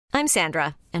I'm Sandra,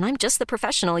 and I'm just the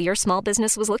professional your small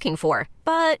business was looking for.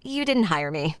 But you didn't hire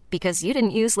me because you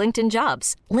didn't use LinkedIn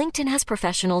Jobs. LinkedIn has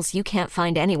professionals you can't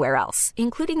find anywhere else,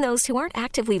 including those who aren't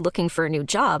actively looking for a new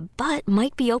job, but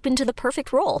might be open to the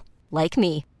perfect role, like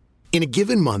me. In a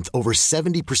given month, over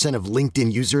 70% of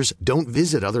LinkedIn users don't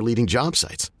visit other leading job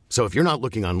sites. So if you're not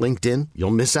looking on LinkedIn,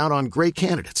 you'll miss out on great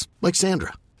candidates like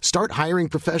Sandra. Start hiring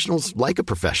professionals like a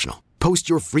professional. Post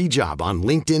your free job on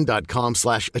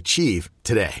linkedin.com/achieve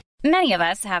today. Many of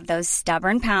us have those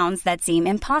stubborn pounds that seem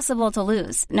impossible to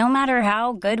lose, no matter how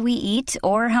good we eat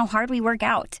or how hard we work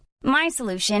out. My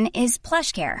solution is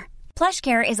PlushCare.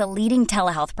 PlushCare is a leading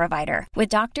telehealth provider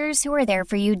with doctors who are there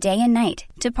for you day and night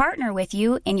to partner with you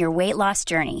in your weight loss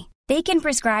journey. They can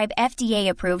prescribe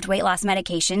FDA-approved weight loss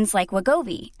medications like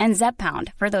Wegovy and Zepbound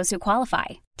for those who qualify.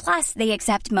 Plus, they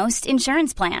accept most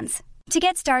insurance plans. To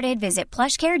get started, visit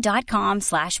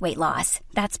plushcare.com/weightloss.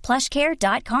 That's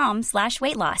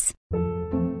plushcare.com/weightloss.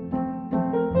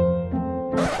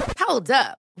 Hold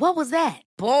up. What was that?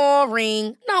 Boring.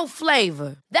 No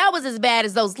flavor. That was as bad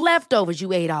as those leftovers you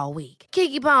ate all week.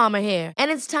 Keke Palmer here, and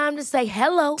it's time to say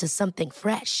hello to something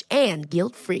fresh and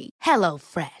guilt-free. Hello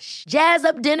Fresh. Jazz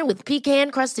up dinner with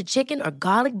pecan-crusted chicken or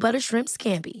garlic butter shrimp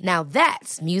scampi. Now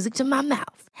that's music to my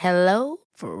mouth. Hello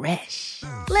Fresh.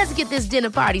 Let's get this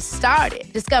dinner party started.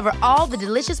 Discover all the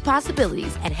delicious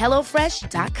possibilities at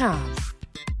hellofresh.com.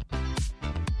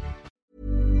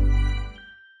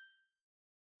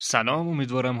 سلام،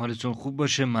 امیدوارم حالتون خوب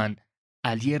باشه. من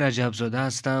علی رجبزاده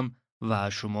هستم و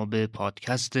شما به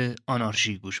پادکست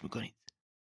آنارشی گوش میکنید.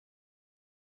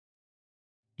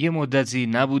 یه مدتی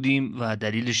نبودیم و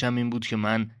دلیلش هم این بود که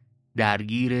من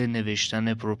درگیر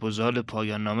نوشتن پروپوزال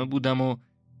پایان نامه بودم و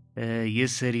یه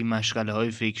سری مشغله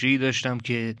های فکری داشتم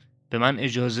که به من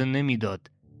اجازه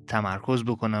نمیداد تمرکز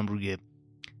بکنم روی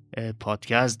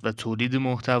پادکست و تولید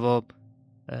محتوا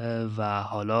و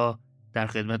حالا در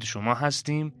خدمت شما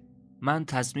هستیم. من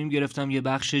تصمیم گرفتم یه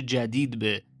بخش جدید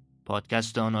به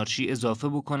پادکست آنارشی اضافه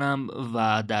بکنم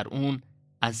و در اون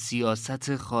از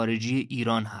سیاست خارجی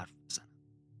ایران حرف بزنم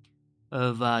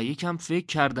و یکم فکر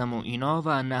کردم و اینا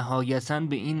و نهایتاً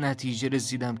به این نتیجه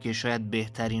رسیدم که شاید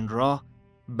بهترین راه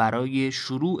برای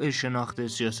شروع شناخت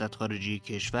سیاست خارجی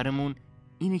کشورمون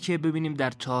اینه که ببینیم در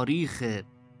تاریخ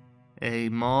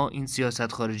ما این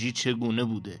سیاست خارجی چگونه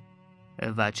بوده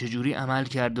و چجوری عمل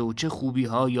کرده و چه خوبی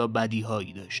ها یا بدی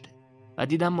هایی داشته. و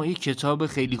دیدم ما یک کتاب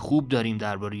خیلی خوب داریم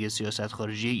درباره سیاست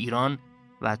خارجی ایران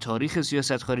و تاریخ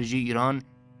سیاست خارجی ایران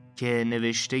که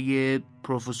نوشته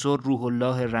پروفسور روح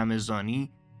الله رمضانی،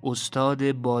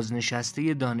 استاد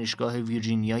بازنشسته دانشگاه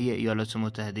ویرجینیای ایالات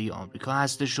متحده آمریکا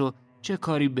هستش و چه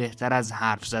کاری بهتر از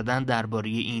حرف زدن درباره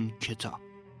این کتاب.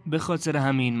 به خاطر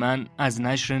همین من از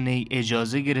نشر نی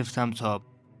اجازه گرفتم تا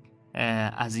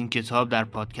از این کتاب در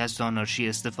پادکست آنارشی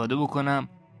استفاده بکنم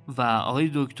و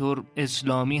آقای دکتر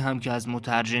اسلامی هم که از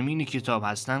مترجمین کتاب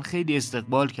هستن خیلی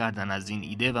استقبال کردن از این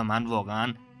ایده و من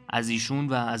واقعا از ایشون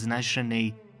و از نشر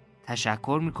نی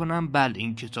تشکر میکنم. بله،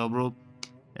 این کتاب رو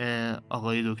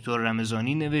آقای دکتر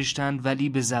رمضانی نوشتن ولی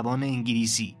به زبان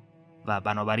انگلیسی و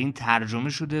بنابراین ترجمه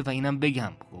شده و اینم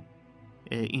بگم خب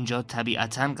اینجا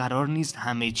طبیعتاً قرار نیست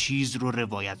همه چیز رو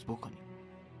روایت بکنیم،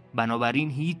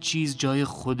 بنابراین هیچ چیز جای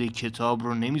خود کتاب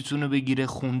رو نمیتونه بگیره.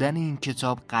 خوندن این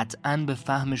کتاب قطعاً به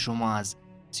فهم شما از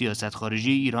سیاست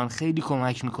خارجی ایران خیلی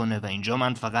کمک میکنه و اینجا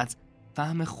من فقط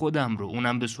فهم خودم رو،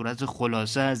 اونم به صورت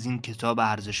خلاصه از این کتاب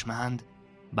ارزشمند،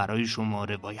 برای شما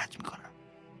روایت میکنم.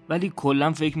 ولی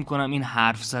کلاً فکر میکنم این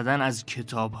حرف زدن از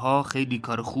کتاب‌ها خیلی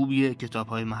کار خوبیه،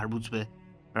 کتاب‌های مربوط به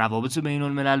روابط بین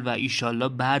الملل و ایشالله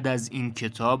بعد از این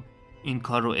کتاب این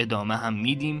کار رو ادامه هم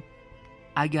میدیم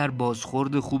اگر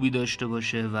بازخورد خوبی داشته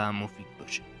باشه و مفید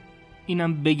باشه.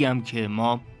 اینم بگم که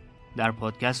ما در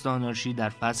پادکست آنارشی در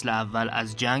فصل اول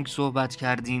از جنگ صحبت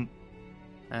کردیم،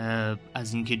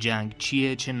 از اینکه جنگ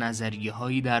چیه، چه نظریه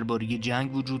هایی درباره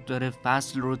جنگ وجود داره.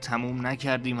 فصل رو تموم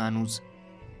نکردیم هنوز،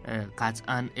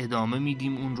 قطعاً ادامه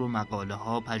میدیم اون رو. مقاله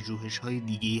ها، پژوهش های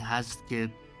دیگه‌ای هست که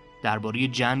درباره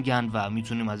جنگن و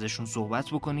میتونیم ازشون صحبت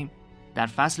بکنیم. در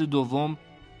فصل دوم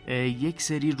یک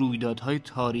سری رویدادهای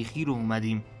تاریخی رو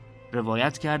اومدیم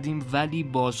روایت کردیم، ولی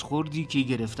بازخوردی که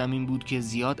گرفتم این بود که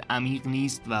زیاد عمیق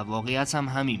نیست و واقعیت هم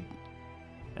همین بود.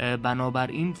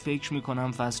 بنابراین فکر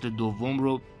میکنم فصل دوم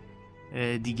رو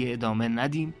دیگه ادامه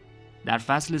ندیم. در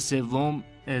فصل سوم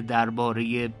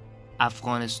درباره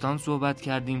افغانستان صحبت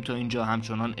کردیم، تا اینجا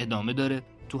همچنان ادامه داره.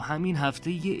 تو همین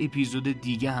هفته یه اپیزود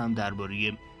دیگه هم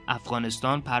درباره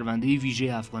افغانستان، پرونده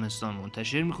ویژه افغانستان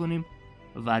منتشر میکنیم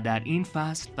و در این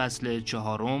فصل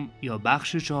چهارم یا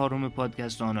بخش چهارم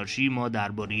پادکست آنارشی ما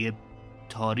درباره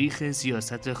تاریخ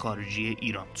سیاست خارجی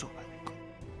ایران صحبت میکنیم.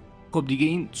 خب دیگه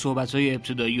این صحبت‌های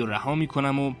ابتدایی رو رها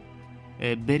می‌کنم و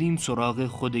بریم سراغ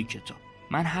خود کتاب.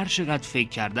 من هر چقدر فکر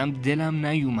کردم دلم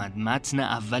نیومد متن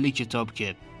اول کتاب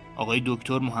که آقای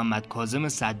دکتر محمد کاظم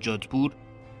سجادپور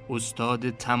استاد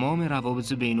تمام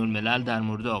روابط بین الملل در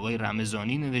مورد آقای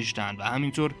رمضانی نوشتن و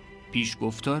همینطور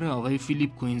پیشگفتار آقای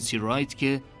فیلیپ کوینسی رایت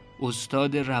که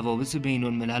استاد روابط بین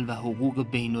الملل و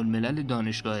حقوق بین الملل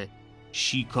دانشگاه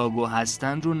شیکاگو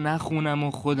هستند رو نخونم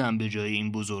و خودم به جای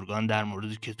این بزرگان در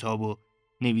مورد کتاب و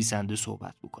نویسنده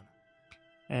صحبت بکنم.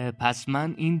 پس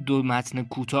من این دو متن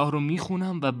کوتاه رو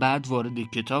میخونم و بعد وارد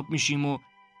کتاب میشیم و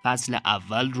فصل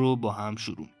اول رو با هم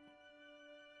شروع.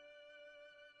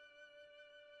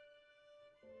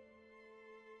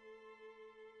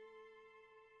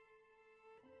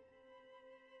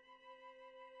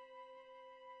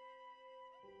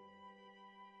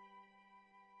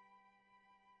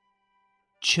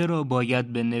 چرا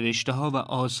باید به نوشته‌ها و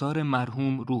آثار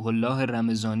مرحوم روح الله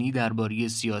رمضانی درباره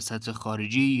سیاست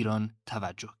خارجی ایران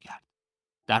توجه کرد؟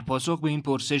 در پاسخ به این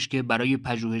پرسش که برای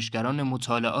پژوهشگران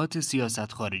مطالعات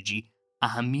سیاست خارجی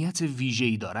اهمیت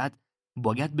ویژه‌ای دارد،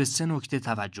 باید به 3 نکته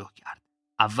توجه کرد.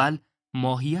 اول،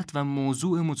 ماهیت و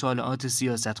موضوع مطالعات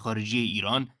سیاست خارجی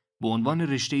ایران به عنوان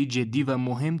رشته جدی و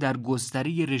مهم در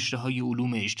گستره رشته‌های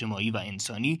علوم اجتماعی و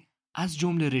انسانی از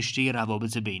جمله رشته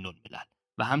روابط بین الملل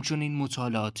و همچنین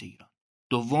مطالعات ایران.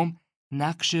 دوم،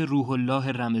 نقش روح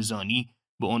الله رمضانی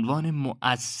به عنوان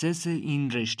مؤسس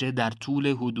این رشته در طول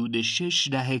حدود 6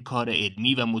 دهه کار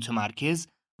علمی و متمرکز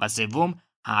و سوم،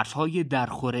 حرفهای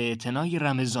درخور اعتنای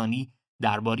رمضانی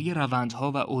درباره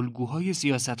روندها و الگوهای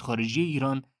سیاست خارجی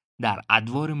ایران در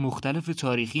ادوار مختلف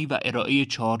تاریخی و ارائه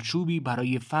چارچوبی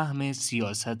برای فهم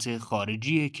سیاست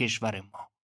خارجی کشور ما.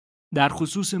 در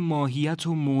خصوص ماهیت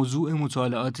و موضوع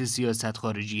مطالعات سیاست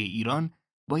خارجی ایران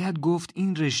باید گفت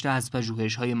این رشته از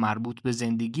پژوهش‌های مربوط به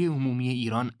زندگی عمومی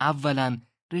ایران اولاً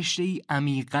رشته‌ای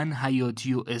عمیقاً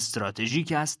حیاتی و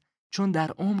استراتژیک است، چون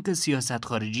در عمق سیاست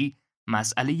خارجی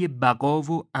مسئله بقا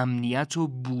و امنیت و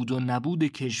بود و نبود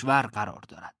کشور قرار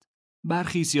دارد.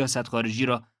 برخی سیاست خارجی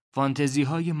را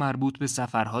فانتزی‌های مربوط به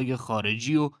سفرهای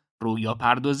خارجی و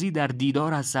رویاپردازی در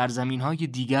دیدار از سرزمین‌های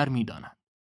دیگر می‌دانند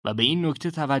و به این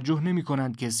نکته توجه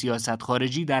نمی‌کنند که سیاست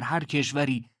خارجی در هر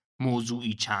کشوری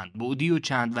موضوعی چند بعدی و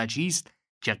چند وجهی است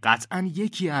که قطعاً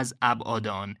یکی از ابعاد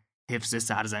آن حفظ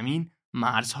سرزمین،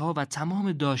 مرزها و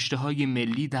تمام داشته‌های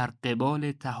ملی در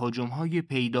قبال تهاجم‌های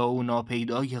پیدا و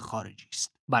ناپیدای خارجی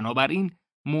است. بنابراین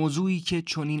موضوعی که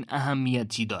چنین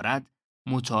اهمیتی دارد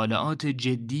مطالعات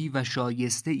جدی و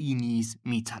شایسته ای نیز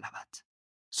می‌طلبد.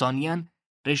 ثانیاً،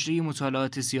 رشته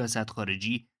مطالعات سیاست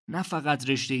خارجی نه فقط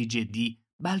رشته جدی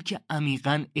بلکه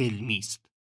عمیقاً علمی است.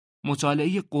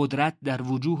 مطالعه قدرت در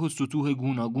وجوه و سطوح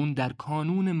گوناگون در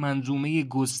کانون منظومه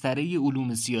گستره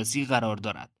علوم سیاسی قرار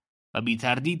دارد و بی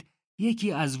تردید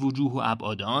یکی از وجوه و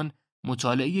ابعاد آن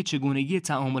مطالعه چگونگی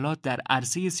تعاملات در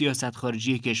عرصه سیاست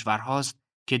خارجی کشورهاست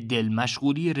که دل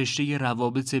مشغولی رشته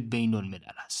روابط بین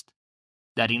الملل است.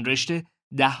 در این رشته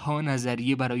 10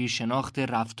 نظریه برای شناخت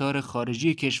رفتار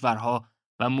خارجی کشورها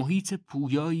و محیط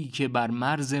پویایی که بر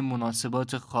مرز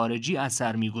مناسبات خارجی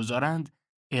اثر می‌گذارند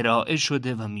ارائه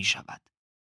شده و می شود.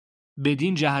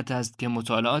 بدین جهت است که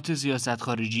مطالعات سیاست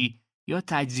خارجی یا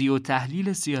تجزیه و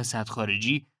تحلیل سیاست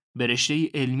خارجی به رشته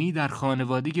علمی در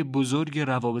خانواده بزرگ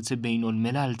روابط بین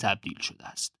الملل تبدیل شده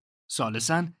است.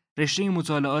 ثالثاً، رشته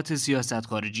مطالعات سیاست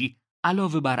خارجی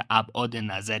علاوه بر ابعاد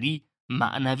نظری،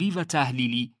 معنوی و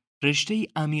تحلیلی، رشته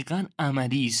عمیقاً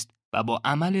عملی است و با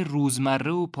عمل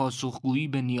روزمره و پاسخگویی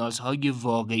به نیازهای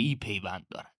واقعی پیوند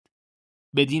دارد.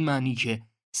 بدین معنی که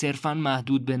صرفاً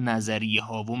محدود به نظریه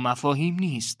ها و مفاهیم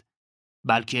نیست،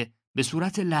 بلکه به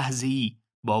صورت لحظه‌ای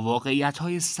با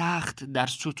واقعیت‌های سخت در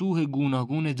سطوح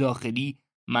گوناگون داخلی،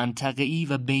 منطقه‌ای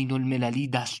و بین المللی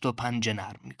دست و پنجه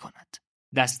نرم می‌کند.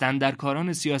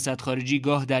 دستاندرکاران سیاست خارجی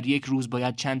گاه در یک روز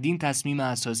باید چندین تصمیم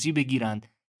اساسی بگیرند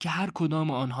که هر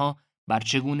کدام آنها بر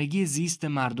چگونگی زیست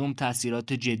مردم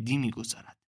تأثیرات جدی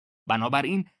می‌گذارد.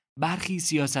 بنابراین برخی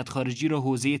سیاست خارجی را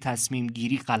حوزه تصمیم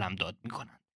گیری قلمداد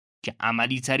می‌کنند که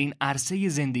عملی ترین عرصه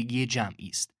زندگی جمعی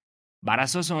است. بر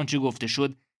اساس آنچه گفته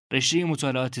شد، رشته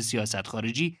مطالعات سیاست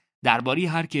خارجی درباره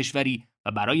هر کشوری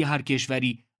و برای هر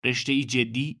کشوری رشته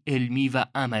جدی، علمی و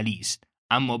عملی است.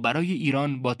 اما برای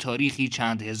ایران با تاریخی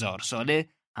چند هزار ساله،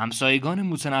 همسایگان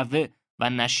متنوع و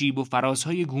نشیب و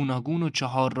فرازهای گوناگون و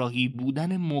 4 راهی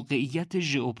بودن موقعیت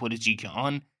ژئوپلیتیک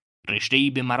آن، رشته‌ای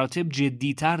به مراتب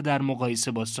جدی‌تر در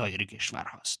مقایسه با سایر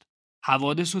کشورهاست.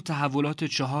 حوادث و تحولات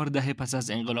 4 دهه پس از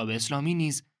انقلاب اسلامی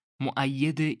نیز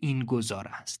مؤید این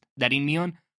گزاره است. در این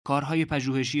میان کارهای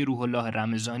پژوهشی روح الله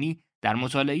رمضانی در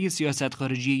مطالعه سیاست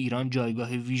خارجی ایران جایگاه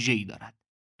ویژه‌ای دارد.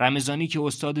 رمضانی که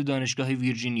استاد دانشگاه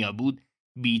ویرجینیا بود،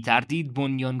 بی تردید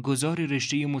بنیانگذار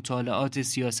رشته مطالعات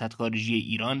سیاست خارجی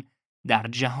ایران در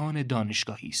جهان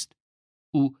دانشگاهی است.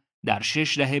 او در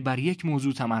 6 دهه بر یک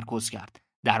موضوع تمرکز کرد،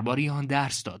 درباره آن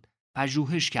درس داد،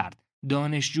 پژوهش کرد،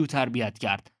 دانشجو تربیت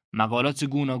کرد، مقالات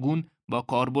گوناگون با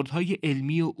کاربردهای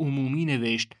علمی و عمومی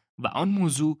نوشت و آن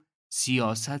موضوع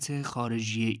سیاست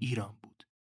خارجی ایران بود.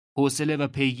 حوصله و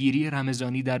پیگیری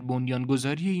رمضانی در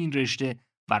بنیانگذاری این رشته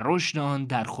و رشد آن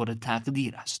در خور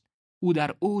تقدیر است. او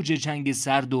در اوج جنگ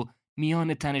سرد و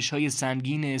میان تنش‌های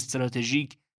سنگین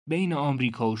استراتژیک بین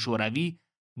آمریکا و شوروی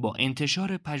با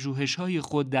انتشار پژوهش‌های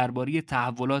خود درباره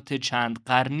تحولات چند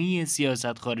قرنی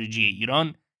سیاست خارجی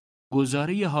ایران،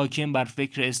 گزاره حاکم بر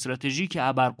فکر استراتژیک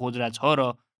ابرقدرت‌ها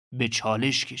را به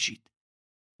چالش کشید.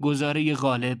 گزاره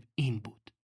غالب این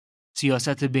بود: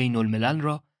 سیاست بین الملل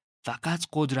را فقط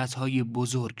قدرت‌های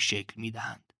بزرگ شکل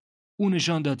می‌دهند. او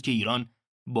نشان داد که ایران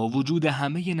با وجود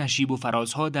همه نشیب و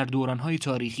فرازها در دوران‌های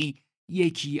تاریخی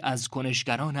یکی از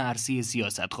کنشگران عرصه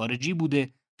سیاست خارجی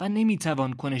بوده و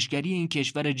نمی‌توان کنشگری این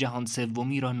کشور جهان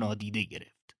سومی را نادیده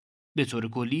گرفت. به طور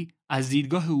کلی از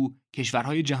دیدگاه او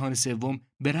کشورهای جهان سوم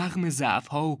به رغم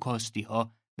ضعف‌ها و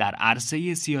کاستی‌ها در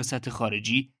عرصه سیاست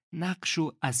خارجی نقش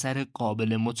و اثر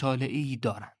قابل مطالعه‌ای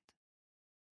دارند.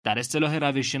 در اصطلاح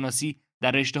روش‌شناسی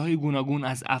در رشته‌های گوناگون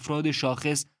از افراد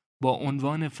شاخص با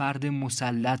عنوان فرد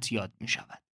مسلط یاد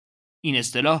می‌شود. این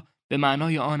اصطلاح به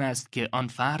معنای آن است که آن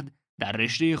فرد در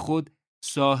رشته خود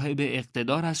صاحب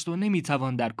اقتدار است و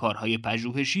نمی‌توان در کارهای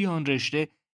پژوهشی آن رشته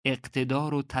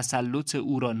اقتدار و تسلط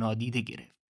او را نادیده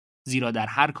گرفت، زیرا در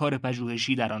هر کار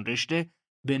پژوهشی در آن رشته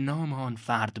به نام آن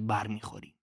فرد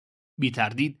برمی‌خوریم. بی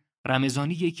تردید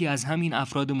رمضانی یکی از همین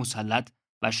افراد مسلط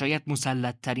و شاید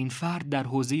مسلط‌ترین فرد در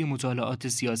حوزه مطالعات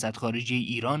سیاست خارجی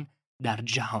ایران در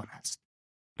جهان است.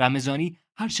 رمضانی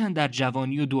هرچند در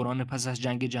جوانی و دوران پس از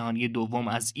جنگ جهانی دوم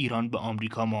از ایران به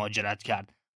آمریکا مهاجرت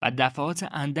کرد و دفعات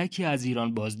اندکی از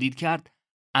ایران بازدید کرد،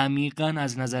 عمیقاً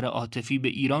از نظر عاطفی به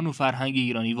ایران و فرهنگ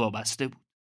ایرانی وابسته بود.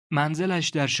 منزلش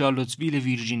در شارلوتسویل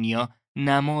ویرجینیا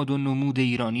نماد و نمود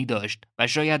ایرانی داشت و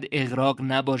شاید اغراق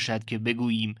نباشد که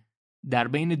بگوییم در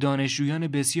بین دانشجویان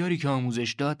بسیاری که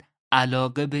آموزش داد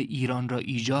علاقه به ایران را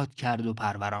ایجاد کرد و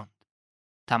پروراند.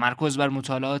 تمرکز بر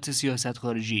مطالعات سیاست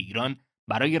خارجی ایران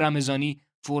برای رمضانی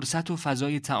فرصت و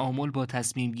فضای تعامل با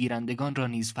تصمیم گیرندگان را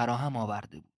نیز فراهم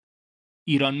آورده بود.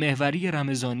 ایران محوری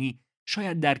رمضانی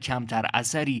شاید در کمتر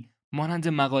اثری مانند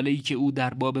مقاله‌ای که او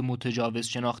در باب متجاوز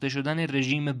شناخته شدن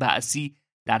رژیم بعثی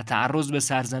در تعرض به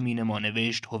سرزمین ما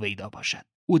نوشت هویدا باشد.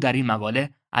 او در این مقاله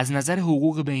از نظر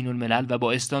حقوق بین الملل و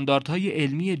با استانداردهای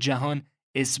علمی جهان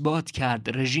اثبات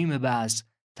کرد رژیم بعث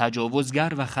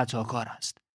تجاوزگر و خطاکار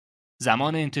است.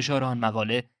 زمان انتشار آن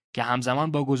مقاله که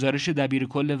همزمان با گزارش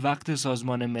دبیرکل وقت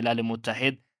سازمان ملل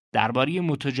متحد درباره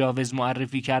متجاوز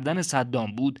معرفی کردن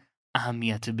صدام بود،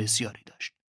 اهمیت بسیاری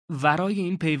داشت. ورای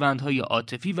این پیوندهای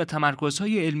عاطفی و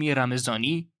تمرکزهای علمی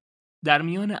رمضانی در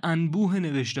میان انبوه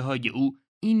نوشته‌های او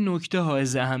این نکته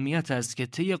حائز اهمیت است که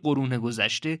طی قرون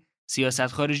گذشته سیاست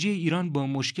خارجی ایران با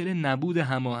مشکل نبود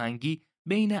هماهنگی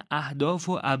بین اهداف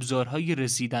و ابزارهای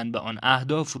رسیدن به آن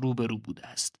اهداف روبرو بوده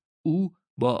است. او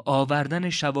با آوردن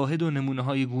شواهد و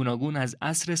نمونه‌های گوناگون از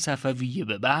عصر صفویه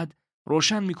به بعد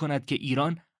روشن می‌کند که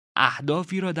ایران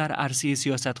اهدافی را در عرصه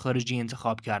سیاست خارجی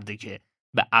انتخاب کرده که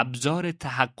به ابزار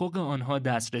تحقق آنها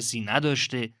دسترسی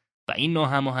نداشته و این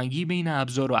ناهماهنگی بین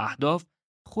ابزار و اهداف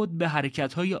خود به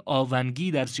حرکت‌های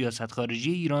آونگی در سیاست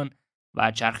خارجی ایران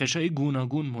و چرخش‌های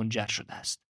گوناگون منجر شده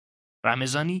است.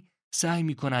 رمضانی سعی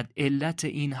می‌کند علت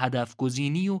این هدف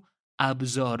گزینی و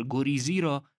ابزار گریزی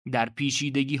را در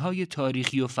پیچیدگی‌های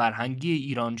تاریخی و فرهنگی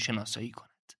ایران شناسایی کند.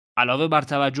 علاوه بر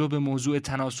توجه به موضوع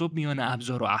تناسب میان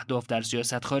ابزار و اهداف در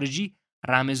سیاست خارجی،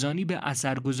 رمضانی به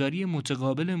اثرگذاری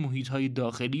متقابل محیط‌های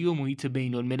داخلی و محیط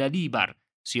بین‌المللی بر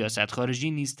سیاست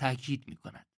خارجی نیز تاکید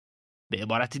می‌کند. به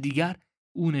عبارت دیگر،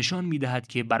 او نشان می‌دهد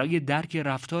که برای درک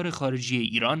رفتار خارجی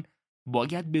ایران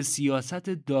باید به سیاست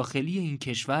داخلی این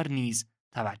کشور نیز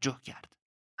توجه کرد.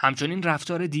 همچنین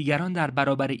رفتار دیگران در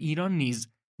برابر ایران نیز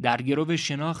در گرو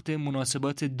شناخت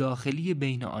مناسبات داخلی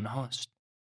بین آنهاست.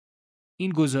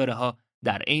 این گزاره‌ها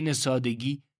در عین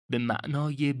سادگی به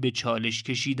معنای به چالش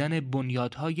کشیدن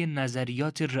بنیادهای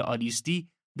نظریات رئالیستی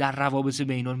در روابط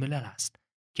بین الملل است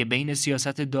که بین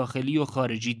سیاست داخلی و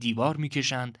خارجی دیوار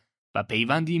می‌کشند و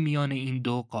پیوندی میان این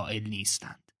دو قائل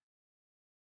نیستند.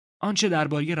 آنچه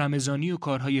درباره رمضانی و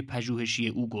کارهای پژوهشی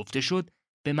او گفته شد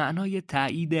به معنای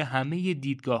تایید همه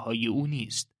دیدگاه‌های او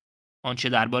نیست. آنچه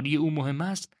درباره او مهم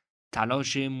است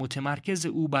تلاش متمرکز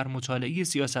او بر مطالعه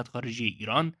سیاست خارجی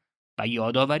ایران و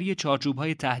یادآوری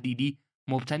چارچوب‌های تحلیلی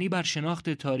مبتنی بر شناخت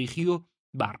تاریخی و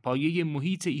بر پایه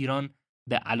محیط ایران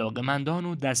به علاقمندان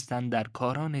و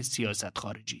دستاندرکاران سیاست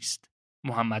خارجی است.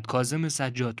 محمد کاظم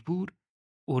سجادپور،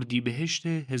 اردیبهشت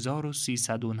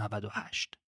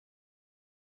 1398.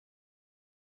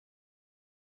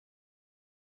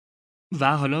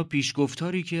 و حالا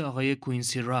پیشگفتاری که آقای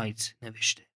کوینسی رایت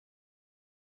نوشته.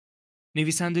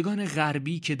 نویسندگان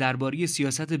غربی که درباره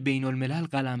سیاست بین الملل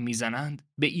قلم میزنند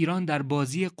به ایران در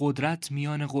بازی قدرت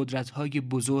میان قدرت‌های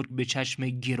بزرگ به چشم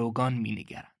گروگان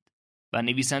مینگرند و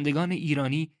نویسندگان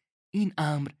ایرانی این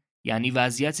امر یعنی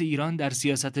وضعیت ایران در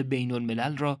سیاست بین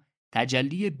الملل را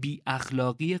تجلی بی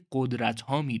اخلاقی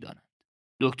قدرت‌ها می‌دانند.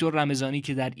 دکتر رمضانی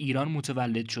که در ایران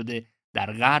متولد شده،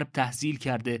 در غرب تحصیل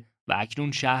کرده و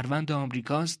اکنون شهروند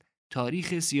آمریکاست،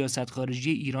 تاریخ سیاست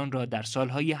خارجی ایران را در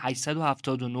سالهای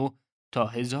 879 تا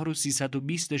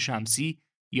 1320 شمسی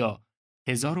یا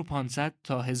 1500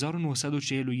 تا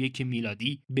 1941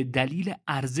 میلادی به دلیل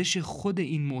ارزش خود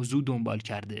این موضوع دنبال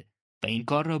کرده و این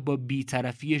کار را با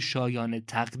بی‌طرفی شایان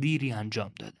تقدیری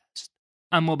انجام داده است.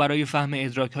 اما برای فهم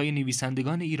ادراک‌های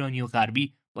نویسندگان ایرانی و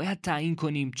غربی باید تعیین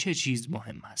کنیم چه چیز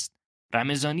مهم است.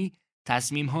 رمضانی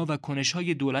تصمیم‌ها و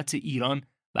کنش‌های دولت ایران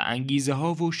و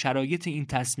انگیزه‌ها و شرایط این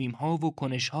تصمیم‌ها و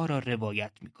کنش‌ها را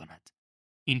روایت می‌کند.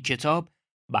 این کتاب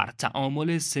بر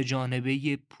تعامل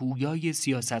سه‌جانبه پویای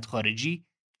سیاست خارجی،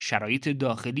 شرایط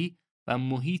داخلی و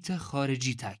محیط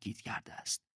خارجی تاکید کرده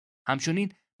است.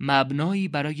 همچنین مبنایی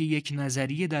برای یک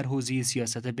نظریه در حوزه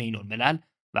سیاست بین الملل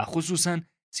و خصوصاً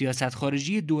سیاست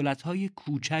خارجی دولت‌های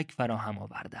کوچک فراهم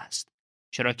آورده است.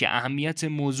 چرا که اهمیت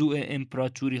موضوع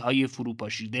امپراتوری‌های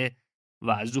فروپاشیده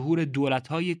و ظهور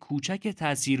دولت‌های کوچک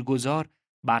تأثیرگذار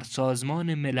بر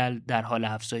سازمان ملل در حال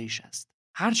افزایش است.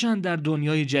 هرچند در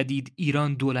دنیای جدید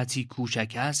ایران دولتی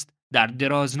کوچک است، در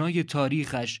درازنای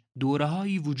تاریخش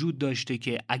دوره‌هایی وجود داشته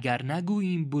که اگر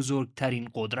نگوییم بزرگترین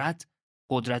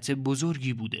قدرت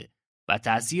بزرگی بوده و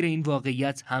تأثیر این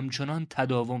واقعیت همچنان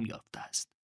تداوم یافته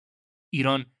است.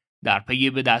 ایران در پی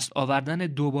به دست آوردن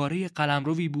دوباره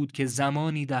قلمروی بود که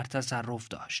زمانی در تصرف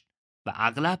داشت و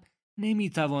اغلب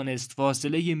نمی‌توانست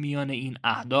فاصله میان این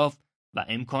اهداف و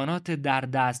امکانات در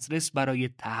دسترس برای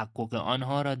تحقق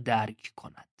آنها را درک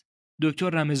کند. دکتر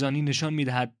رمضانی نشان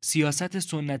می‌دهد سیاست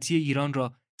سنتی ایران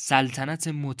را سلطنت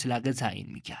مطلقه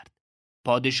تعیین می‌کرد.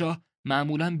 پادشاه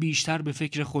معمولاً بیشتر به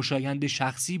فکر خوشایند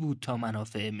شخصی بود تا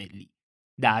منافع ملی.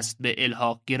 دست به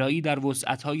الحاق گرایی در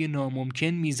وسعت‌های ناممکن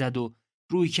می‌زد و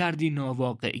رویکردی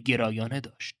ناواقع گرایانه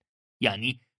داشت.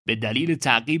 یعنی به دلیل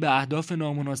تعقیب اهداف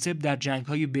نامناسب در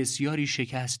جنگ‌های بسیاری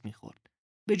شکست می‌خورد.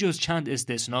 به جز چند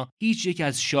استثناء هیچ یک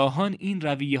از شاهان این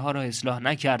رویه‌ها را اصلاح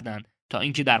نکردند تا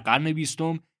اینکه در قرن 20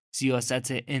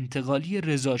 سیاست انتقالی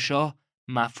رضاشاه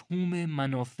مفهوم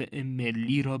منافع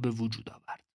ملی را به وجود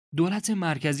آورد. دولت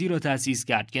مرکزی را تأسیس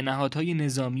کرد که نهادهای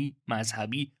نظامی،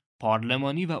 مذهبی،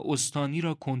 پارلمانی و استانی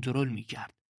را کنترل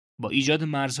می‌کرد. با ایجاد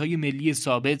مرزهای ملی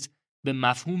ثابت به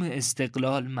مفهوم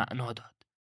استقلال معنا داد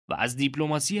و از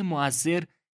دیپلماسی مؤثر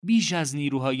بیش از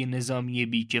نیروهای نظامی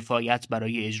بی‌کفایت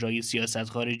برای اجرای سیاست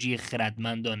خارجی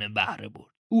خردمندانه بهره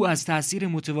برد. او از تأثیر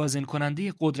متوازن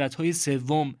کننده قدرت‌های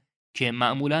سوم که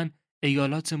معمولاً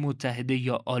ایالات متحده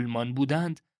یا آلمان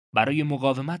بودند برای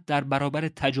مقاومت در برابر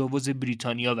تجاوز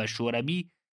بریتانیا و شوروی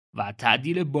و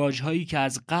تعدیل باج‌هایی که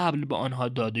از قبل به آنها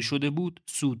داده شده بود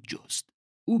سود جست.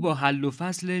 او با حل و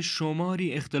فصل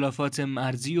شماری اختلافات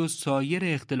مرزی و سایر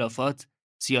اختلافات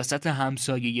سیاست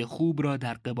همسایه خوب را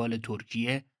در قبال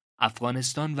ترکیه،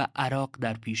 افغانستان و عراق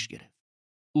در پیش گرفت.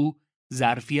 او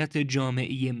ظرفیت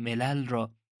جامعه ملل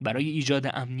را برای ایجاد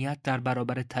امنیت در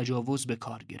برابر تجاوز به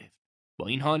کار گرفت. با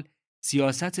این حال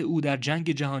سیاست او در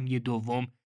جنگ جهانی دوم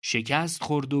شکست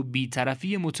خورد و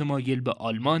بی‌طرفی متمایل به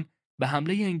آلمان به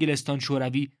حمله انگلستان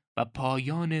شوروی و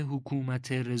پایان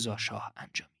حکومت رضاشاه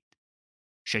انجامید.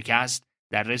 شکست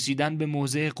در رسیدن به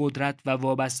موضع قدرت و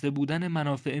وابسته بودن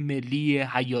منافع ملی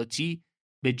حیاتی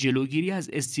به جلوگیری از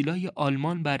استیلای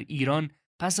آلمان بر ایران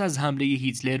پس از حمله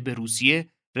هیتلر به روسیه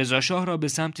رضاشاه را به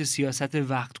سمت سیاست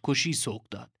وقتکشی سوق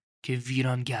داد که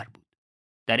ویرانگر بود.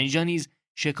 در اینجا نیز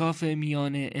شکاف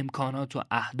میان امکانات و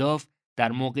اهداف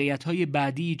در موقعیت‌های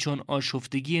بعدی چون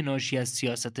آشفتگی ناشی از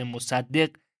سیاست مصدق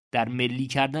در ملی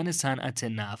کردن صنعت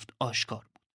نفت آشکار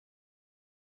بود.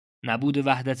 نبود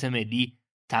وحدت ملی،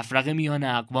 تفرقه میان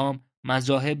اقوام،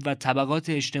 مذاهب و طبقات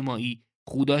اجتماعی،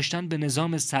 خو داشتن به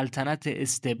نظام سلطنت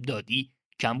استبدادی،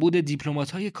 کمبود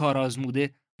دیپلمات‌های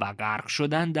کارآزموده و غرق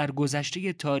شدن در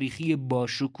گذشته تاریخی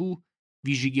باشکوه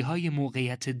ویژگی‌های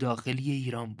موقعیت داخلی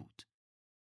ایران بود.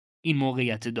 این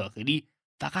موقعیت داخلی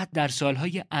فقط در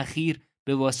سالهای اخیر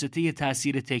به واسطه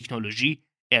تأثیر تکنولوژی،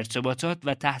 ارتباطات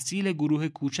و تحصیل گروه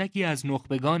کوچکی از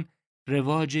نخبگان،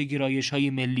 رواج گرایش‌های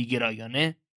ملی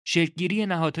گرایانه، شکل‌گیری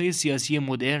نهادهای سیاسی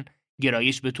مدرن،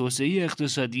 گرایش به توسعه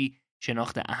اقتصادی،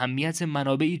 شناخت اهمیت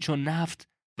منابعی چون نفت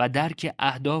و درک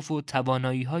اهداف و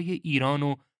توانایی‌های ایران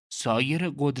و سایر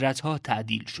قدرت‌ها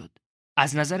تعدیل شد.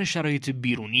 از نظر شرایط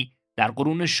بیرونی، در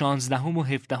قرون 16 و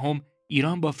 17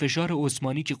 ایران با فشار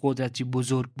عثمانی که قدرتی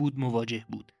بزرگ بود مواجه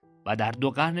بود و در 2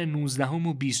 قرن 19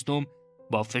 و 20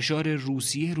 با فشار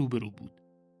روسیه روبرو بود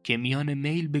که میان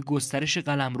میل به گسترش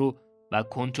قلمرو و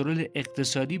کنترل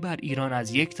اقتصادی بر ایران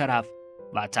از یک طرف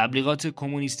و تبلیغات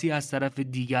کمونیستی از طرف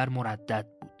دیگر مردد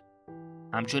بود.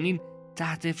 همچنین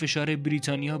تحت فشار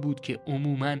بریتانیا بود که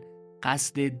عموماً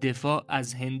قصد دفاع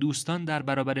از هندوستان در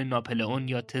برابر ناپلئون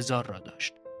یا تزار را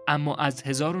داشت. اما از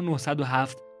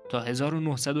 1907 تا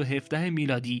 1917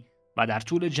 میلادی و در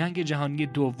طول جنگ جهانی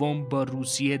دوم با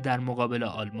روسیه در مقابل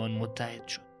آلمان متحد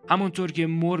شد. همانطور که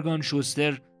مورگان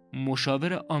شوستر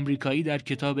مشاور آمریکایی در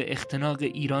کتاب اختناق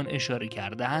ایران اشاره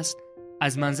کرده است،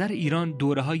 از منظر ایران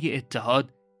دوره‌های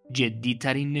اتحاد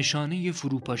جدی‌ترین نشانه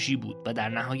فروپاشی بود و در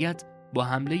نهایت با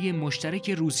حمله مشترک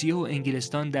روسیه و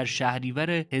انگلستان در شهریور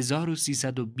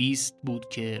 1320 بود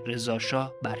که رضا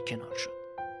شاه برکنار شد.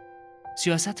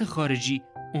 سیاست خارجی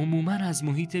عموماً از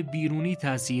محیط بیرونی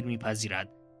تأثیر می‌پذیرد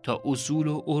تا اصول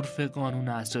و عرف قانون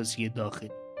اساسی داخلی.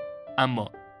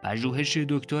 اما پژوهش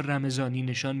دکتر رمضانی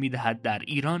نشان می‌دهد در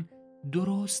ایران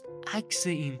درست عکس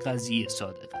این قضیه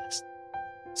صادق است.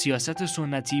 سیاست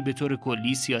سنتی به طور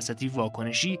کلی سیاستی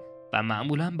واکنشی و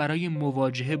معمولاً برای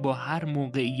مواجهه با هر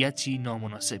موقعیتی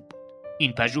نامناسب بود.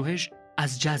 این پژوهش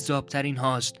از جذابترین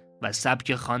هاست و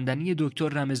سبک خواندنی دکتر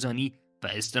رمضانی و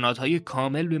استنادهای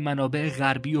کامل به منابع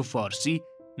غربی و فارسی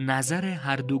نظر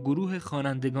هر دو گروه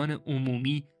خوانندگان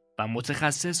عمومی و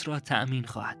متخصص را تأمین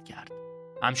خواهد کرد.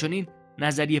 همچنین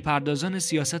نظریه پردازان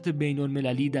سیاست بین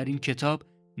المللی در این کتاب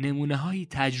نمونه‌های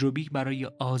تجربی برای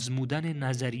آزمودن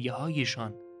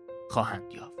نظریه‌هایشان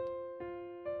خواهند یافت.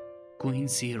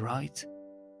 کوینسی رایت،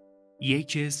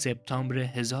 1 سپتامبر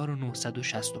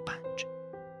 1965.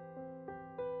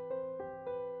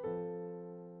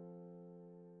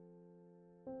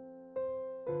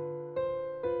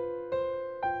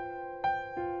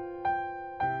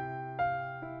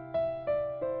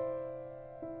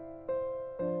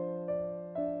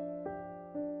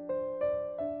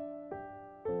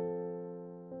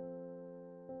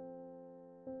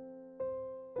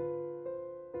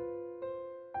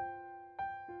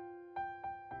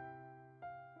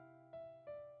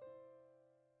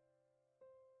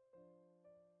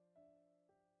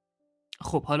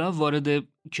 خب حالا وارد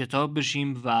کتاب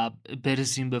بشیم و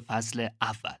برسیم به فصل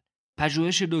اول.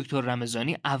 پژوهش دکتر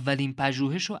رمضانی اولین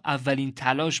پژوهش و اولین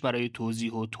تلاش برای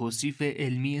توضیح و توصیف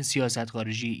علمی سیاست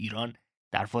خارجی ایران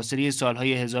در فاصله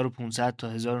سالهای 1500 تا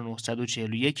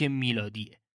 1941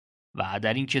 میلادیه و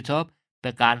در این کتاب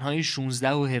به قرنهای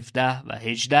 16 و 17 و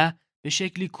 18 به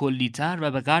شکلی کلی‌تر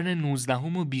و به قرن 19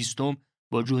 و 20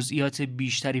 با جزئیات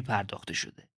بیشتری پرداخته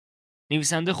شده.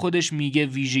 نویسنده خودش میگه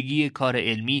ویژگی کار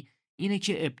علمی اینه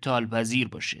که ابطال پذیر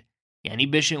باشه، یعنی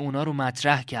بشه اونا رو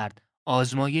مطرح کرد،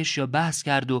 آزمایش یا بحث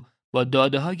کرد و با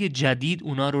داده‌های جدید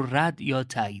اونا رو رد یا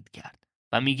تایید کرد.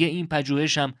 و میگه این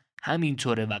پژوهش هم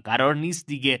همینطوره و قرار نیست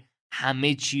دیگه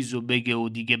همه چیزو بگه و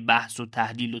دیگه بحث و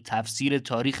تحلیل و تفسیر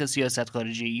تاریخ سیاست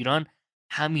خارجی ایران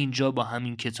همینجا با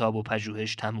همین کتاب و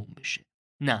پژوهش تموم بشه.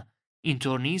 نه،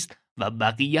 اینطور نیست و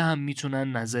بقیه هم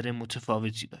میتونن نظر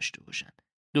متفاوتی داشته باشن.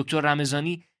 دکتر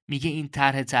رمضانی میگه این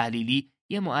طرح تحلیلی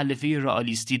یه مؤلفه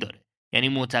رئالیستی داره، یعنی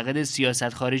معتقد سیاست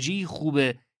خارجی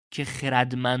خوبه که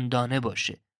خردمندانه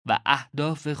باشه و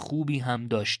اهداف خوبی هم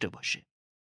داشته باشه.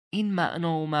 این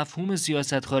معنا و مفهوم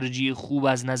سیاست خارجی خوب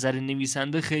از نظر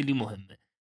نویسنده خیلی مهمه،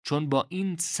 چون با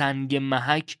این سنگ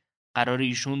محک قرار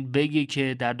ایشون بگه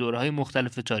که در دوره‌های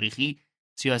مختلف تاریخی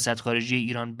سیاست خارجی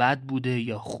ایران بد بوده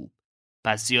یا خوب.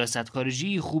 پس سیاست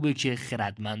خارجی خوبه که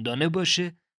خردمندانه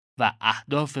باشه و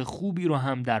اهداف خوبی رو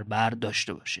هم در بر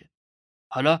داشته باشه.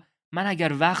 حالا من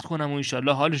اگر وقت کنم و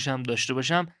انشالله حالش هم داشته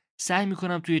باشم سعی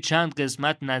میکنم توی چند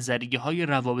قسمت نظریه‌های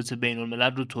روابط بین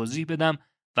الملل رو توضیح بدم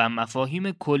و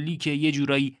مفاهیم کلی که یه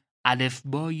جورایی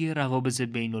الفبای روابط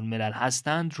بین الملل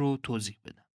هستند رو توضیح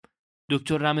بدم.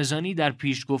 دکتر رمضانی در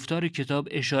پیشگفتار کتاب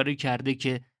اشاره کرده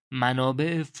که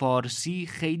منابع فارسی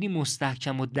خیلی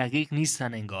مستحکم و دقیق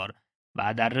نیستن انگار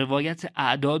و در روایت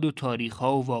اعداد و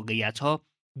تاریخ‌ها و واقعیت‌ها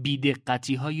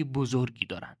بی‌دقتی‌های بزرگی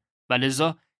دارن و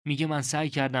لذا میگه من سعی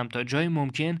کردم تا جای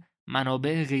ممکن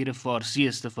منابع غیر فارسی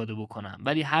استفاده بکنم،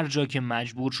 ولی هر جا که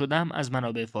مجبور شدم از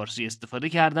منابع فارسی استفاده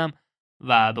کردم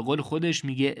و به قول خودش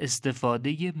میگه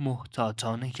استفاده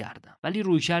محتاطانه کردم. ولی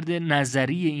رویکرد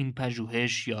نظری این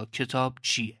پژوهش یا کتاب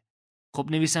چیه؟ خب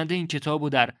نویسنده این کتابو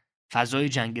در فضای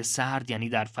جنگ سرد، یعنی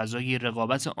در فضای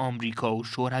رقابت آمریکا و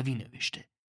شوروی نوشته.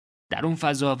 در اون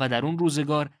فضا و در اون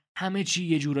روزگار همه چی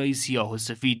یه جورایی سیاه و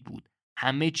سفید بود.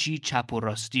 همه چی چپ و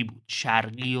راستی بود.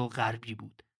 شرقی و غربی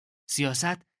بود.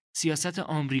 سیاست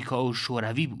آمریکا و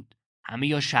شوروی بود. همه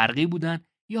یا شرقی بودن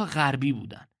یا غربی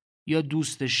بودن. یا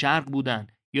دوست شرق بودن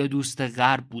یا دوست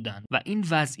غرب بودن و این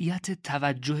وضعیت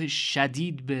توجه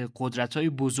شدید به قدرت‌های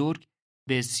بزرگ،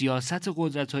 به سیاست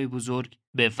قدرت‌های بزرگ،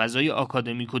 به فضای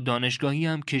آکادمیک و دانشگاهی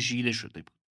هم کشیده شده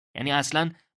بود. یعنی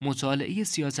اصلاً مطالعه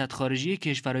سیاست خارجی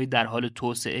کشورهای در حال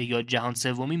توسعه یا جهان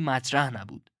سومی مطرح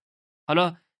نبود.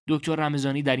 حالا دکتر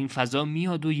رمضانی در این فضا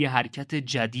میاد و یه حرکت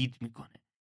جدید میکنه.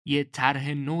 یه طرح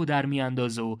نو در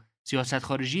میاندازه و سیاست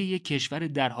خارجی یک کشور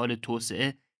در حال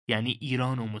توسعه یعنی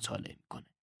ایران رو مطالعه میکنه.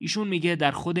 ایشون میگه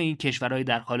در خود این کشورهای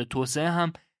در حال توسعه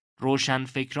هم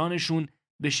روشنفکرانشون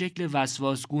به شکل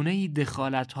وسواسگونه‌ای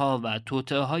دخالت‌ها و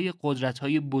توطئه‌های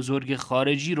قدرت‌های بزرگ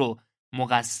خارجی رو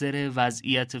مقصر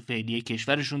وضعیت فعلی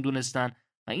کشورشون دونستن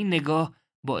و این نگاه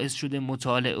باعث شده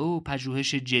مطالعه و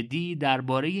پژوهش جدی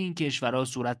درباره این کشورها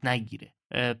صورت نگیره.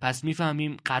 پس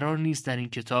میفهمیم قرار نیست در این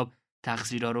کتاب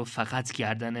تقصیرها رو فقط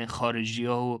گردن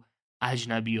خارجی‌ها و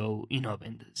اجنبی‌ها و اینا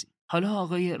بندازیم. حالا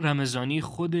آقای رمضانی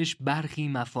خودش برخی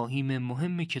مفاهیم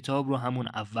مهم کتاب رو همون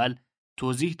اول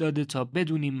توضیح داده تا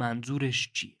بدونیم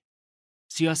منظورش چیه.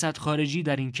 سیاست خارجی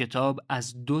در این کتاب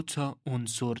از 2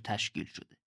 عنصر تشکیل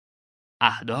شده: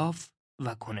 اهداف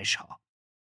و کنش‌ها.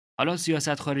 حالا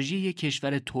سیاست خارجی یک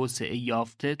کشور توسعه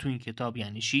یافته تو این کتاب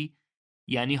یعنی چی؟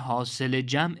 یعنی حاصل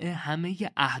جمع همه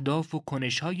اهداف و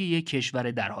کنش‌های یک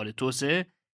کشور در حال توسعه،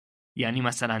 یعنی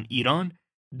مثلا ایران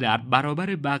در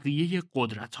برابر بقیه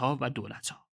قدرت‌ها و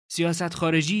دولت‌ها. سیاست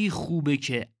خارجی خوبه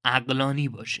که عقلانی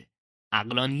باشه.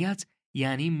 عقلانیت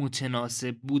یعنی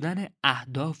متناسب بودن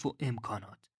اهداف و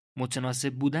امکانات،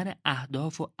 متناسب بودن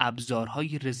اهداف و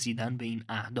ابزارهای رسیدن به این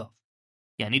اهداف.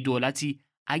 یعنی دولتی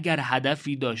اگر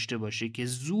هدفی داشته باشه که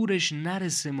زورش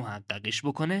نرسه محققش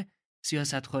بکنه،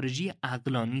 سیاست خارجی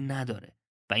عقلانی نداره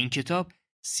و این کتاب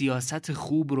سیاست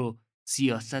خوب رو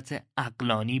سیاست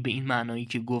عقلانی به این معنایی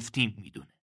که گفتیم میدونه.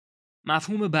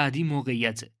 مفهوم بعدی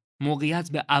موقعیته.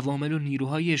 موقعیت به عوامل و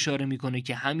نیروهای اشاره میکنه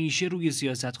که همیشه روی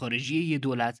سیاست خارجی یه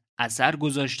دولت اثر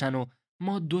گذاشتن و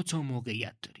ما 2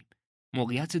 موقعیت داریم: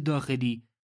 موقعیت داخلی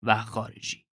و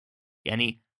خارجی.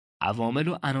 یعنی عوامل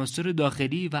و عناصر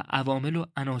داخلی و عوامل و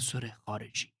عناصر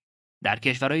خارجی. در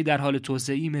کشورهای در حال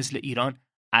توسعه مثل ایران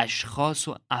اشخاص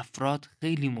و افراد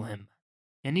خیلی مهمه.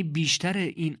 یعنی بیشتر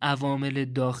این عوامل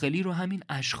داخلی رو همین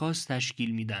اشخاص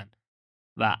تشکیل میدن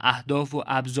و اهداف و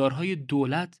ابزارهای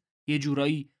دولت یه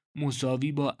جورایی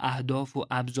مساوی با اهداف و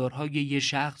ابزارهای یه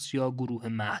شخص یا گروه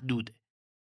محدوده.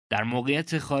 در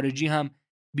موقعیت خارجی هم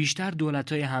بیشتر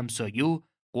دولت‌های همسایه و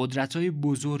قدرت‌های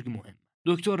بزرگ مهم.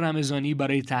 دکتر رمضانی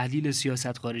برای تحلیل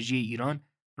سیاست خارجی ایران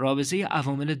رابطه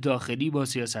عوامل داخلی با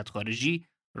سیاست خارجی،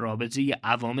 رابطه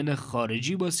عوامل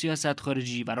خارجی با سیاست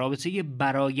خارجی و رابطه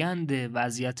برآیند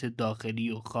وضعیت داخلی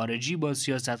و خارجی با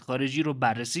سیاست خارجی رو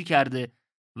بررسی کرده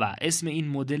و اسم این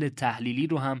مدل تحلیلی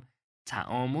رو هم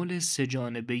تعامل 3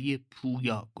 جانبه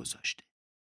پویا گذاشته.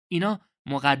 اینا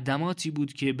مقدماتی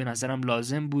بود که به نظرم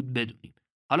لازم بود بدونیم.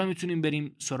 حالا میتونیم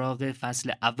بریم سراغ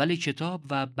فصل اول کتاب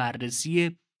و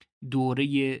بررسی دوره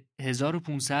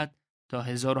 1500 تا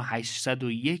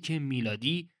 1801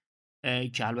 میلادی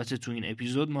که البته تو این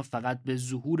اپیزود ما فقط به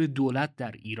ظهور دولت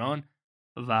در ایران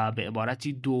و به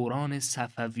عبارتی دوران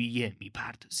صفویه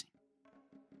میپردازیم.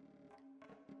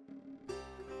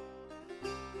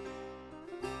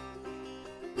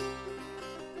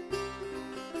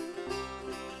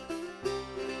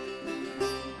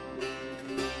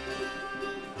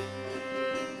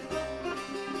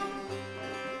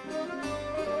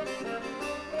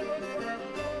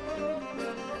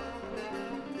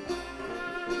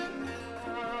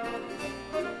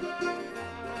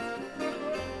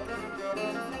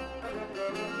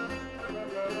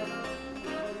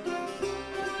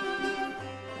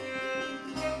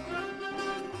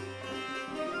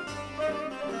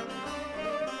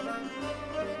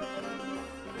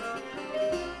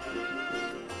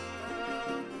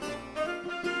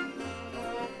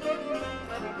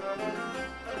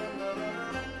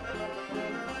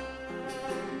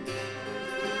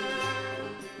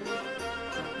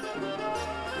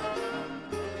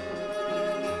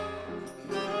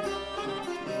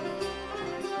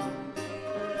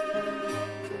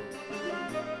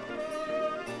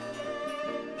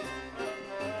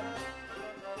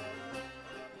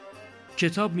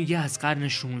 کتاب میگه از قرن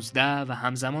 16 و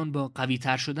همزمان با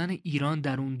قوی‌تر شدن ایران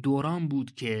در اون دوران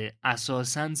بود که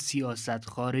اساساً سیاست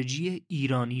خارجی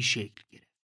ایرانی شکل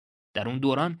گرفت. در اون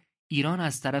دوران ایران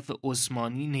از طرف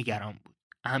عثمانی نگران بود.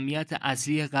 اهمیت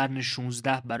اصلی قرن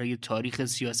 16 برای تاریخ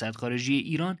سیاست خارجی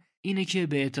ایران اینه که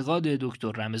به اعتقاد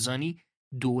دکتر رمضانی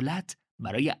دولت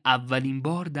برای اولین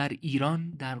بار در ایران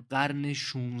در قرن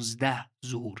 16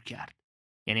 ظهور کرد.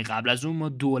 یعنی قبل از اون ما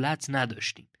دولت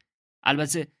نداشتیم.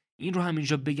 البته این رو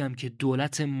همینجا بگم که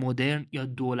دولت مدرن یا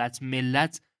دولت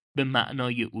ملت به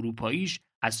معنای اروپاییش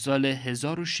از سال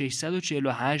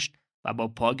 1648 و با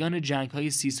پایان جنگ‌های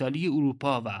 30 سالی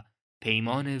اروپا و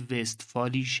پیمان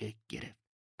وستفالی شکل گرفت.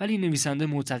 ولی نویسنده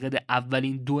معتقد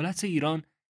اولین دولت ایران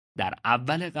در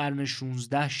اول قرن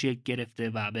 16 شکل گرفته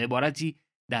و به عبارتی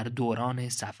در دوران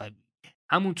صفوی.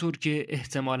 همونطور که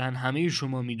احتمالاً همه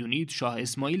شما میدونید، شاه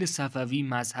اسماعیل صفوی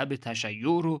مذهب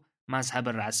تشیع رو مذهب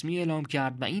رسمی اعلام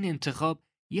کرد و این انتخاب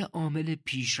یه عامل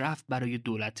پیشرفت برای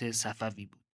دولت صفوی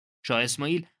بود. شاه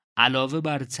اسماعیل علاوه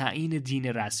بر تعیین دین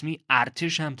رسمی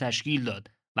ارتش هم تشکیل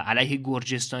داد و علیه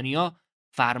گرجستانی‌ها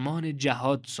فرمان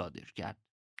جهاد صادر کرد.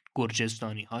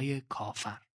 گرجستانی‌های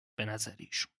کافر به نظر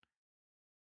ایشون.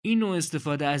 این نوع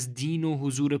استفاده از دین و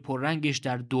حضور پررنگش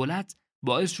در دولت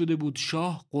باعث شده بود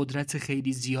شاه قدرت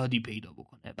خیلی زیادی پیدا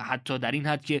بکنه و حتی در این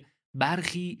حد که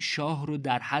برخی شاه رو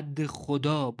در حد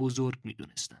خدا بزرگ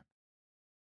می‌دونستن.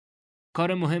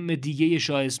 کار مهم دیگه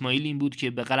شاه اسماعیل این بود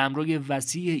که به قلمروی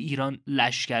وسیع ایران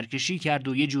لشکرکشی کرد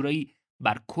و یه جورایی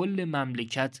بر کل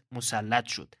مملکت مسلط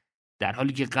شد، در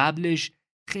حالی که قبلش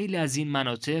خیلی از این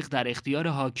مناطق در اختیار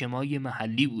حاکمای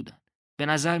محلی بودن. به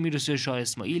نظر میرسه شاه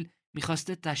اسماعیل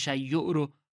میخواسته تشیع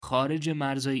رو خارج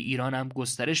مرزهای ایران هم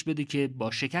گسترش بده که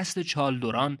با شکست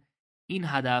چالدوران این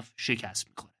هدف شکست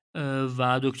میخوره.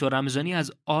 و دکتر رمضانی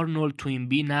از آرنولد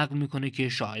توینبی نقل میکنه که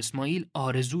شاه اسماعیل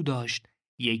آرزو داشت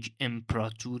یک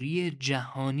امپراتوری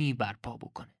جهانی برپا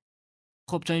بکنه.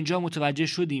 خب تا اینجا متوجه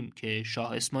شدیم که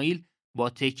شاه اسماعیل با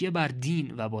تکیه بر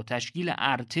دین و با تشکیل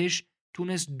ارتش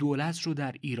تونست دولت رو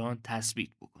در ایران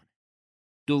تثبیت بکنه.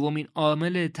 دومین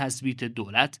عامل تثبیت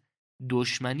دولت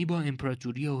دشمنی با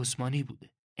امپراتوری عثمانی بوده.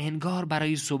 انگار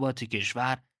برای ثبات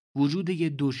کشور وجود یه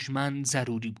دشمن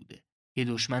ضروری بوده، یه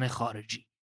دشمن خارجی.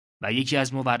 و یکی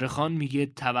از مورخان میگه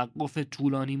توقف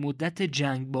طولانی مدت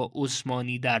جنگ با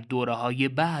عثمانی در دوره‌های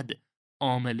بعد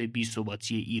عامل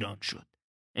بی‌ثباتی ایران شد.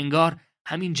 انگار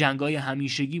همین جنگ‌های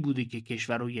همیشگی بوده که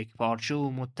کشور رو یکپارچه و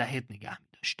متحد نگه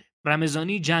می‌داشته.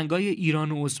 رمضانی جنگ‌های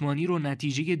ایران و عثمانی رو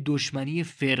نتیجه دشمنی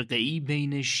فرقه‌ای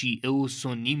بین شیعه و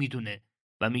سنی میدونه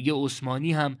و میگه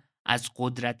عثمانی هم از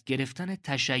قدرت گرفتن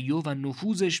تشیع و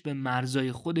نفوذش به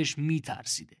مرزهای خودش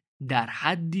میترسیده. در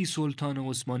حدی سلطان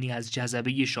عثمانی از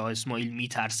جذبه شاه اسماعیل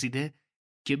میترسیده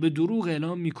که به دروغ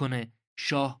اعلام میکنه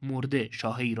شاه مرده،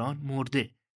 شاه ایران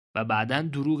مرده و بعداً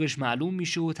دروغش معلوم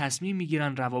میشه و تصمیم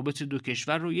میگیرن روابط دو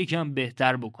کشور رو یکم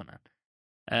بهتر بکنن.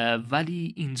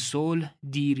 ولی این صلح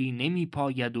دیری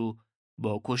نمیپاید و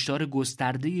با کشتار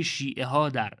گسترده شیعه ها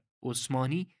در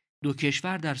عثمانی دو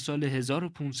کشور در سال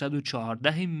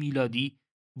 1514 میلادی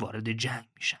وارد جنگ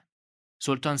میشن.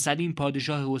 سلطان سلیم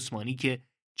پادشاه عثمانی که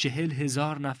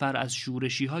 40,000 نفر از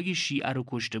شورشی‌های شیعه رو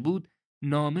کشته بود،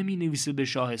 نامه می‌نویسه به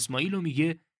شاه اسماعیل و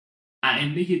میگه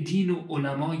ائمه دین و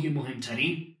علمای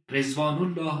مهمترین رضوان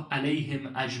الله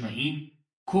علیهم اجمعین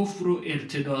کفر و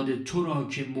ارتداد تو را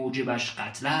که موجبش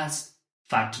قتل است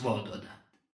فتوا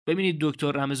دادند. ببینید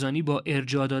دکتر رمضانی با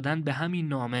ارجاع دادن به همین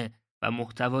نامه و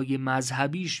محتوای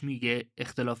مذهبیش میگه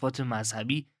اختلافات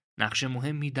مذهبی نقش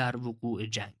مهمی در وقوع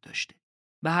جنگ داشته.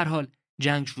 به هر حال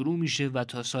جنگ شروع میشه و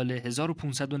تا سال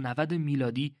 1590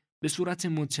 میلادی به صورت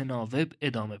متناوب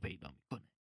ادامه پیدا میکنه.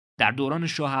 در دوران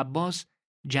شاه عباس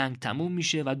جنگ تموم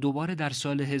میشه و دوباره در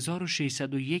سال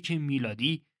 1601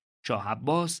 میلادی شاه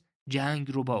عباس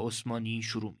جنگ رو با عثمانی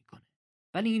شروع میکنه.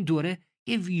 ولی این دوره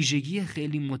یه ویژگی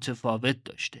خیلی متفاوت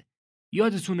داشته.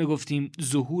 یادتونه گفتیم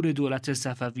ظهور دولت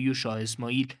صفوی و شاه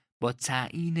اسماعیل با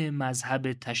تعیین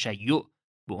مذهب تشیع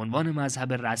به عنوان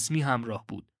مذهب رسمی همراه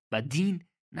بود و دین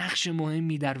نقش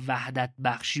مهمی در وحدت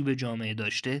بخشی به جامعه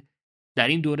داشته. در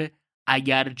این دوره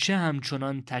اگرچه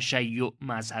همچنان تشیع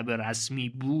مذهب رسمی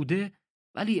بوده،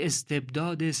 ولی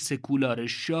استبداد سکولار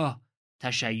شاه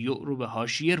تشیع رو به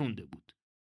حاشیه رونده بود.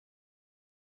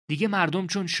 دیگه مردم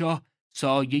چون شاه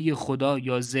سایه خدا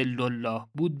یا ظل الله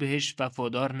بود بهش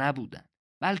وفادار نبودن،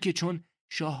 بلکه چون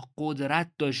شاه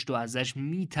قدرت داشت و ازش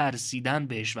میترسیدن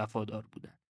بهش وفادار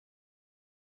بودن.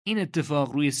 این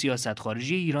اتفاق روی سیاست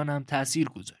خارجی ایران هم تأثیر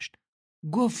گذاشت.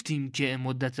 گفتیم که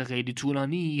مدت خیلی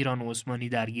طولانی ایران و عثمانی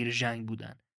درگیر جنگ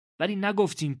بودن، ولی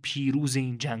نگفتیم پیروز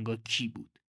این جنگا کی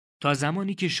بود. تا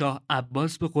زمانی که شاه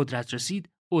عباس به قدرت رسید،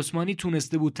 عثمانی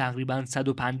تونسته بود تقریباً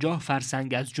 150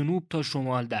 فرسنگ از جنوب تا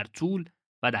شمال در طول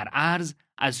و در عرض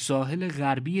از ساحل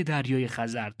غربی دریای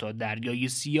خزر تا دریای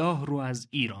سیاه رو از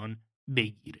ایران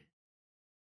بگیره.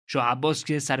 شاه عباس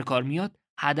که سر کار میاد،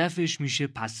 هدفش میشه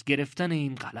پس گرفتن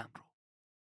این قلم رو.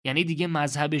 یعنی دیگه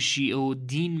مذهب شیعه و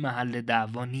دین محل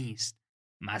دعوا نیست.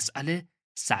 مسئله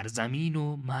سرزمین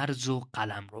و مرز و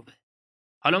قلمروه.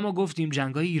 حالا ما گفتیم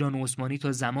جنگ‌های ایران و عثمانی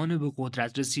تا زمان به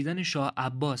قدرت رسیدن شاه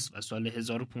عباس و سال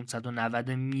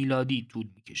 1590 میلادی طول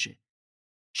میکشه.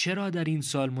 چرا در این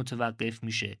سال متوقف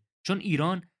میشه؟ چون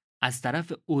ایران از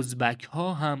طرف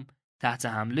ازبک‌ها هم تحت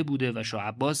حمله بوده و شاه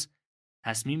عباس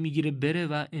تصمیم میگیره بره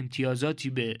و امتیازاتی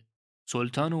به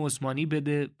سلطان عثمانی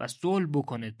بده و صلح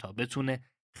بکنه تا بتونه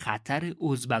خطر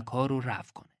ازبک‌ها رو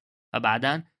رفع کنه. و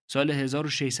بعداً سال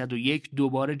 1601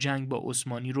 دوباره جنگ با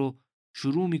عثمانی رو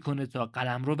شروع میکنه تا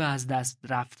قلمرو به از دست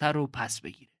رفته رو پس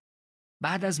بگیره.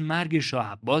 بعد از مرگ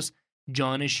شاه عباس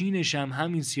جانشینش هم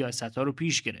همین سیاست‌ها رو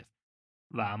پیش گرفت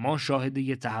و ما شاهد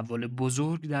یه تحول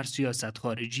بزرگ در سیاست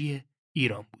خارجی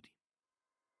ایران بودیم.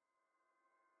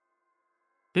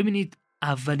 ببینید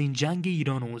اولین جنگ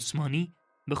ایران و عثمانی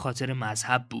به خاطر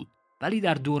مذهب بود، ولی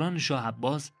در دوران شاه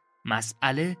عباس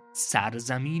مسئله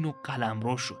سرزمین و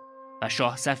قلمرو شد و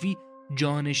شاه صفی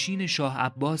جانشین شاه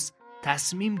عباس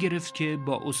تصمیم گرفت که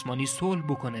با عثمانی صلح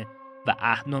بکنه و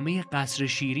عهدنامه قصر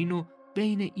شیرین رو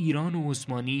بین ایران و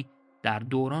عثمانی در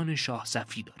دوران شاه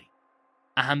صفی داریم.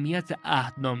 اهمیت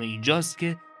عهدنامه اینجاست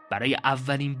که برای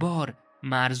اولین بار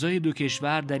مرزهای دو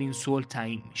کشور در این صلح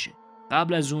تعیین میشه.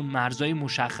 قبل از اون مرزهای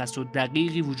مشخص و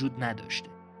دقیقی وجود نداشته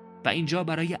و اینجا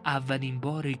برای اولین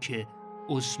باره که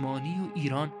عثمانی و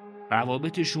ایران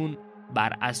روابطشون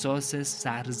بر اساس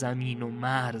سرزمین و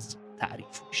مرز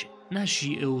تعریف میشه، نه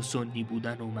شیعه و سنی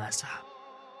بودن و مذهب.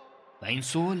 و این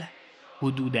صلح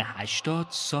حدود 80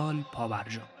 سال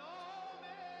پابرجا.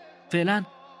 فعلا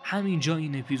همینجا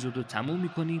این اپیزودو تموم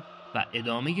میکنیم و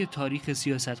ادامه تاریخ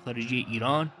سیاست خارجی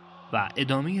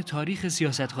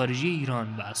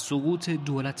ایران و سقوط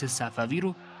دولت صفوی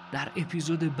رو در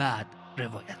اپیزود بعد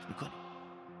روایت میکنیم.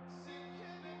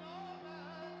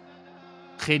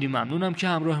 خیلی ممنونم که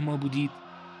همراه ما بودید.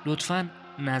 لطفاً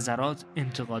نظرات،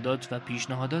 انتقادات و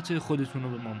پیشنهادات خودتون رو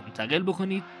به ما منتقل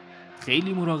بکنید.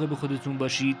 خیلی مراقب خودتون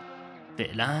باشید.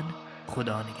 فعلا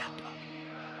خدا نگهدار.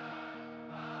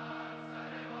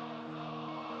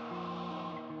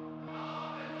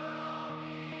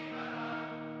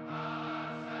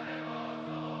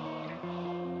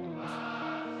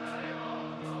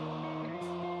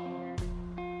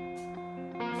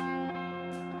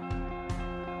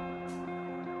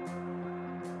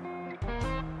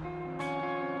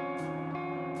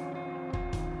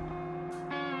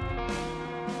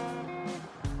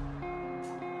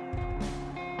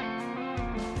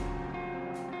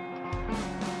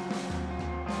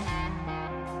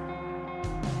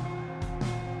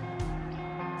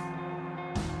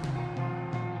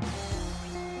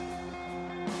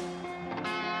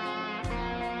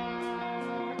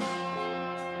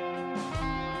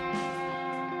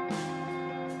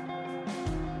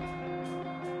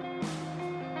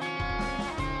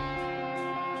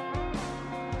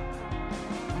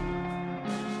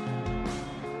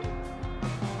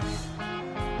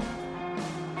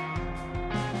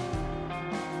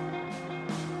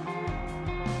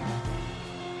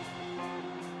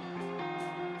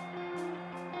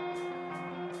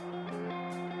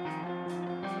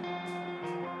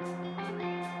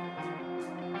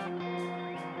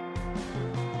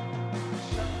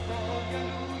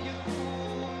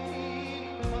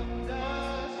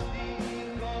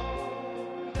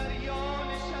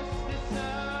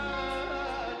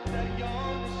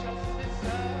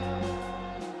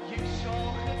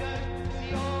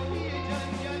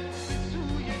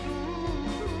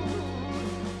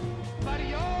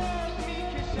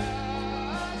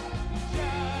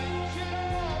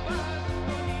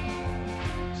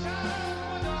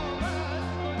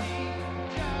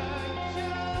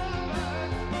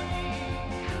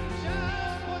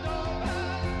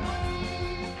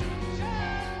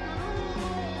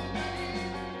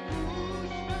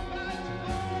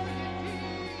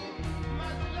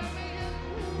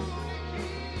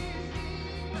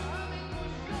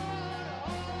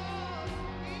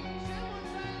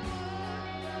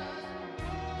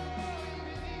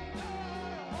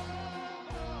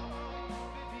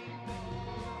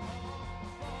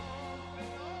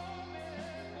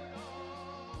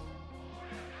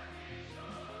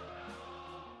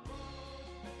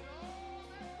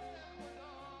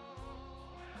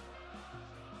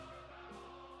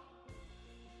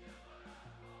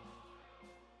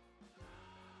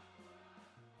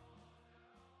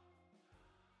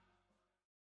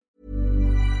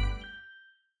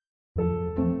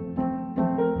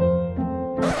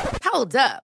 Hold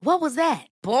up. What was that?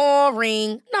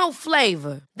 Boring. No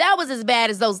flavor. That was as bad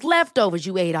as those leftovers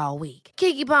you ate all week.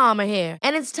 Keke Palmer here,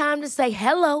 and it's time to say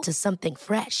hello to something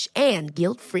fresh and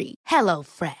guilt-free. Hello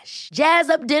Fresh. Jazz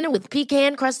up dinner with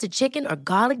pecan-crusted chicken or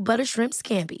garlic butter shrimp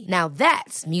scampi. Now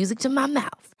that's music to my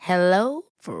mouth. Hello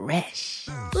Fresh.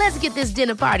 Let's get this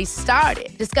dinner party started.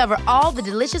 Discover all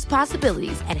the delicious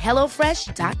possibilities at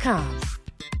HelloFresh.com.